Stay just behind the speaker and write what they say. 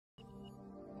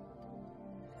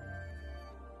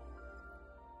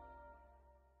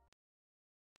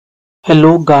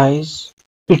Hello guys,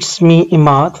 it's me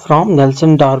Imad from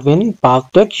Nelson Darwin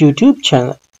Park Tech YouTube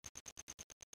channel.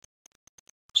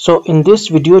 So in this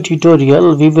video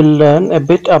tutorial we will learn a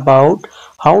bit about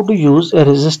how to use a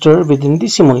resistor within the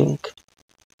simulink.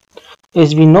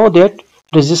 As we know that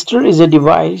resistor is a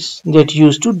device that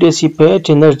used to dissipate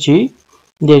energy,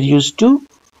 that used to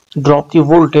drop the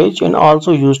voltage and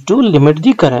also used to limit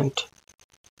the current.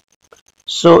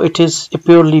 So it is a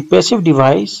purely passive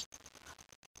device.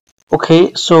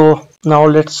 Okay, so now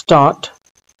let's start.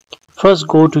 First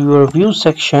go to your view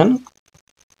section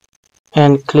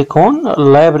and click on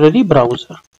library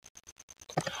browser.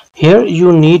 Here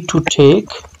you need to take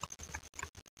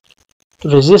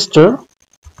resistor.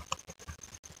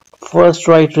 First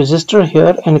write resistor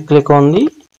here and click on the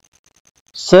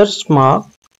search mark.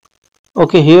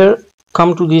 Okay, here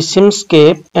come to the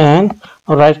simscape and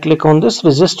right click on this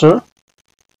resistor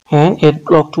and add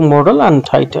block to model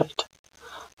untitled.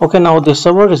 Okay, now this is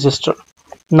our resistor.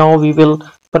 Now we will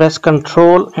press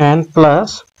Ctrl and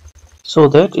plus so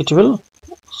that it will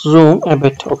zoom a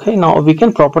bit. Okay, now we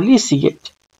can properly see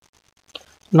it.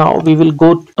 Now we will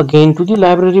go again to the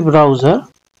library browser.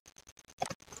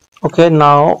 Okay,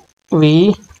 now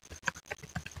we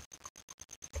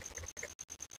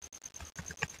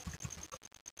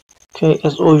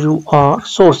SOUR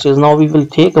sources. Now we will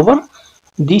take our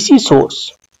DC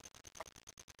source.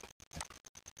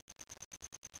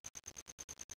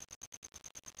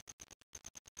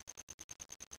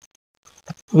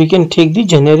 We can take the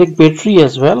generic battery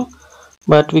as well,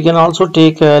 but we can also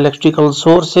take electrical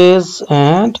sources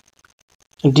and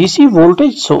DC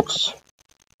voltage source.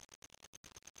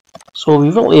 So we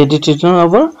will edit it in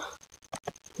our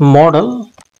model.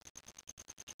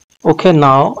 Okay,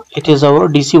 now it is our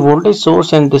DC voltage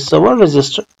source and this is our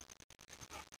resistor.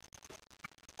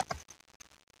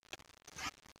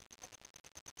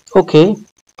 Okay,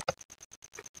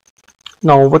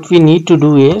 now what we need to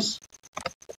do is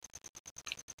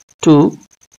to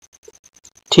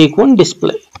take one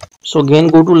display. So again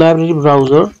go to library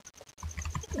browser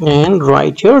and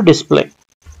write your display.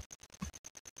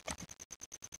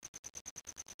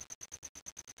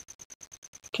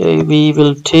 Okay, we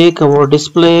will take our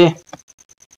display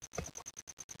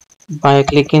by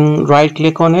right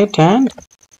click on it and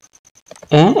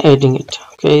adding it.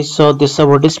 Okay, so this is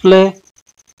our display.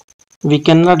 We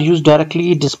cannot use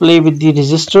directly display with the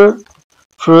resistor.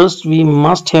 First we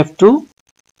must have to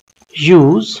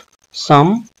use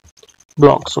some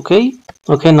blocks. Okay,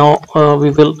 now we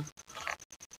will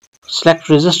select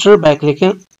resistor by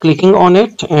clicking on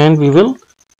it and we will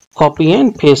copy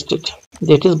and paste it.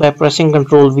 That is by pressing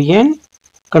Ctrl V and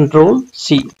Ctrl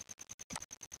C.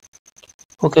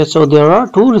 Okay, so there are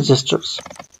two resistors.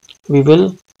 We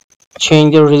will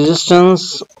change the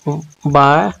resistance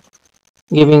by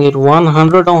giving it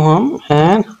 100 ohm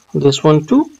and this one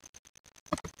to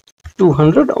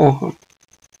 200 ohm.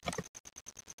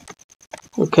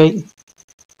 Okay,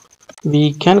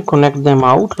 we can connect them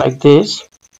out like this.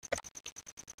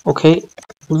 Okay,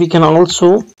 we can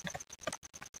also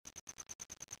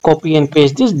copy and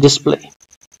paste this display.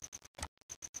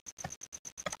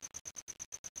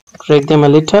 Drag them a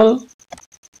little.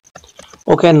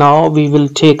 Okay, now we will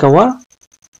take our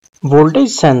voltage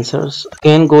sensors.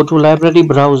 Again go to library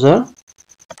browser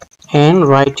and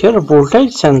write here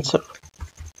voltage sensor.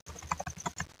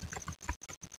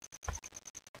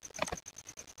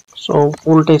 So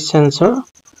voltage sensor,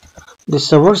 this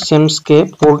is our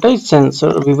simscape voltage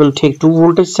sensor. We will take two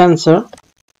voltage sensor.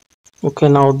 Okay,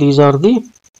 now these are the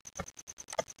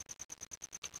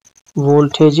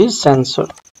voltage sensor.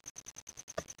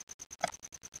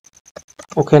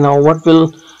 Okay, now what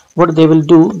they will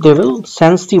do, they will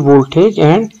sense the voltage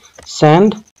and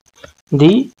send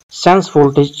the sense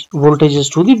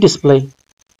voltages to the display.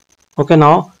 Okay,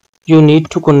 now you need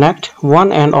to connect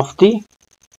one end of the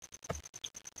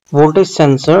voltage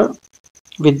sensor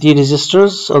with the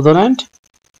resistors other end,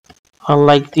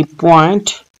 like the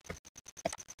point,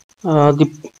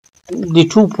 the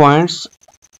 2 points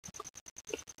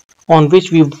on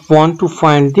which we want to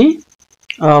find the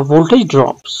voltage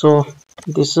drop. So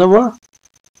this is our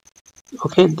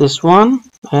this one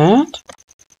and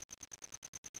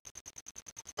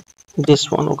this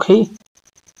one. Okay,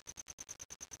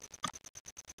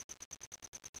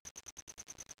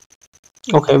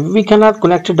 we cannot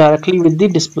connect it directly with the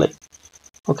display.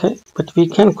 Okay, but we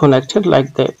can connect it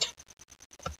like that.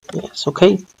 Yes.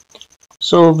 Okay,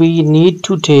 so we need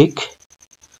to take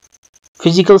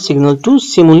physical signal to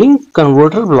simulink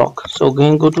converter block. So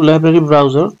again go to library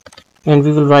browser and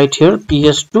we will write here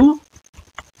PS2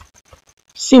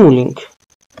 simulink.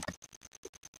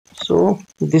 So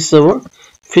this is our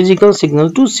physical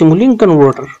signal to simulink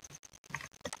converter.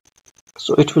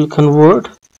 So it will convert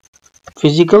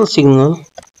physical signal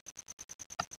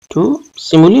to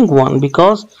simulink 1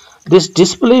 because this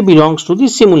display belongs to the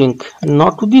simulink,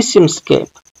 not to the simscape.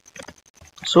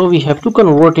 So we have to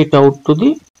convert it out to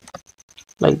the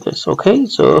like this. Okay,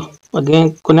 so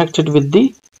again connected with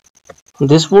the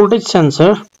this voltage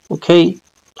sensor. Okay,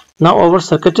 now our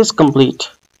circuit is complete,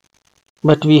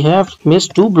 but we have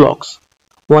missed two blocks.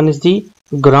 One is the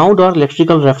ground or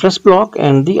electrical reference block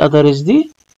and the other is the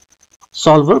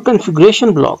solver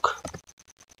configuration block.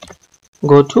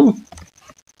 Go to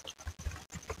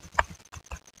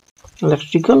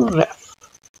electrical ref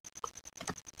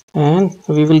and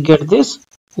we will get this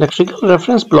electrical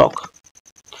reference block.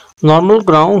 Normal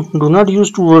ground do not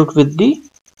use to work with the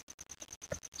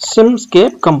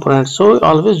simscape component, so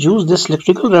always use this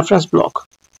electrical reference block.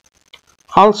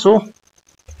 Also,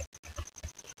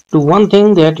 do one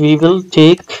thing that we will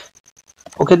take,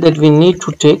 okay, that we need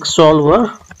to take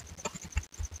solver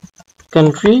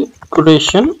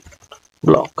configuration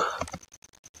block.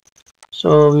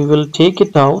 So we will take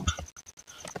it out.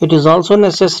 It is also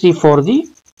necessary for the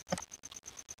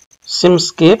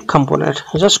simscape component.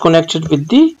 Just connect it with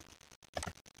the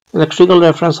electrical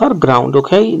reference or ground.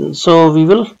 Okay, so we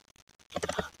will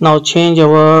now change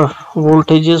our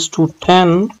voltages to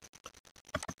 10.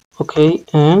 Okay,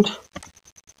 and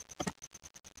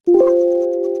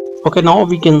okay, now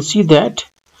we can see that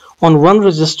on one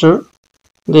resistor,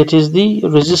 that is the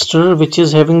resistor which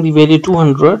is having the value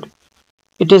 200,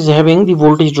 it is having the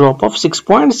voltage drop of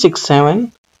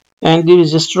 6.67, and the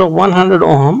resistor of 100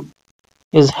 ohm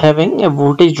is having a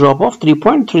voltage drop of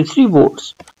 3.33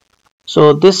 volts.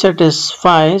 So this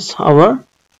satisfies our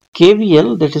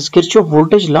KVL, that is Kirchhoff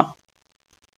voltage law.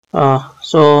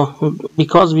 So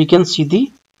because we can see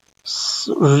the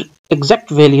exact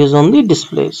values on the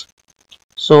displays,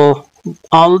 so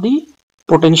all the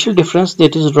potential difference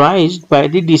that is raised by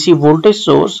the DC voltage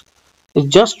source is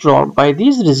just dropped by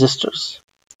these resistors.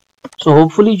 So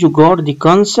hopefully you got the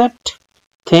concept.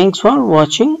 Thanks for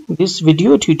watching this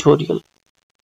video tutorial.